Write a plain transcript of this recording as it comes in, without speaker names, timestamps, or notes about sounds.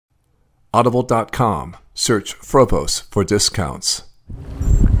Audible.com. Search Frobose for discounts.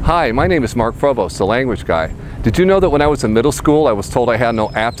 Hi, my name is Mark Frobose, the language guy. Did you know that when I was in middle school, I was told I had no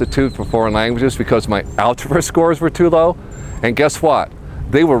aptitude for foreign languages because my algebra scores were too low? And guess what?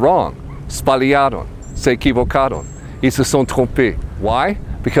 They were wrong. Sbagliaron, se equivocaron, y se son trompés. Why?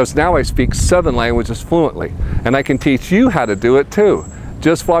 Because now I speak 7 languages fluently, and I can teach you how to do it too.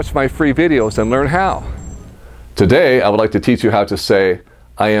 Just watch my free videos and learn how. Today, I would like to teach you how to say,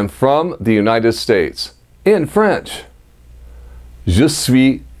 I am from the United States, in French. Je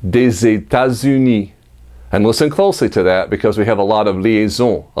suis des États-Unis. And listen closely to that because we have a lot of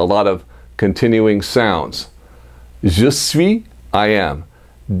liaison, a lot of continuing sounds. Je suis, I am,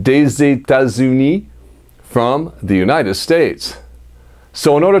 des États-Unis, from the United States.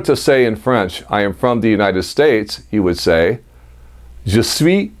 So in order to say in French, I am from the United States, you would say, Je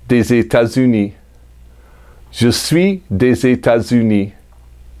suis des États-Unis. Je suis des États-Unis.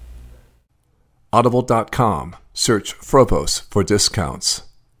 Audible.com. Search Frobose for discounts.